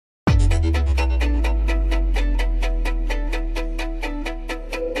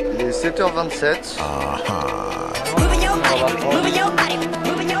17h27.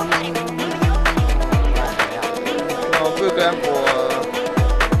 Un peu quand même pour...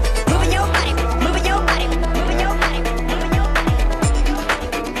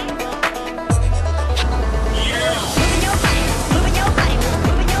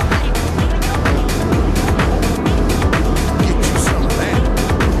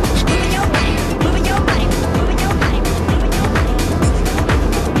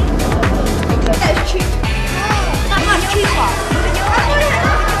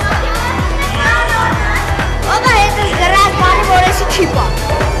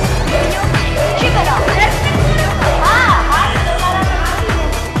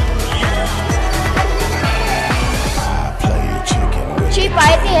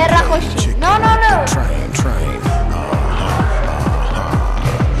 No, no, no. Train.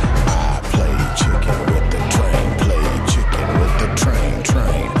 I play chicken with the train. Play chicken with the train.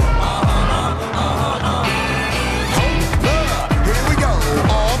 Here we go.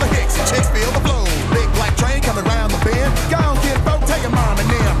 All the hicks and chicks feel the flow. Big black train coming round the bend. Go on, kid, folk, take your mom and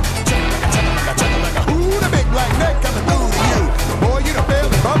them. Chugga-like-a, ooh, the big black neck coming through to you. Boy, you done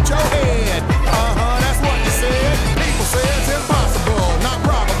failed and bumped your head. That's what you said. People say it's impossible, not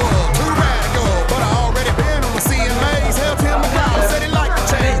probable, too radical. But I already been on the sea and maze. Hell, Tim McGraw said he liked the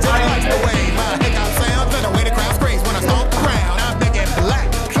change, said he likes the way my hiccup sounds and the way the crowd screams when I stomp the ground. I'm thinking black,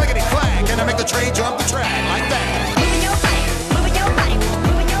 clickety-clack, and I make the train jump the track like that.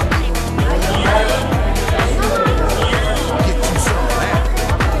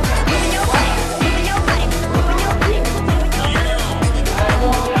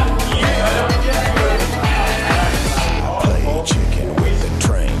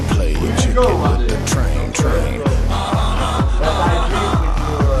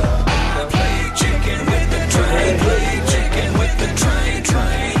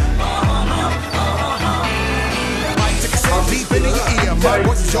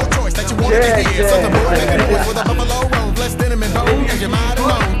 What's your choice that you want to hear? Something more than a voice with a buffalo roam, less denim and bone, as you might have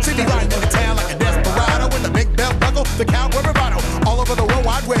known. See me riding in the town like a desperado with a big belt buckle, the cowboy bravado. All over the World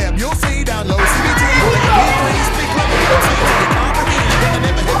Wide Web, you'll see down low.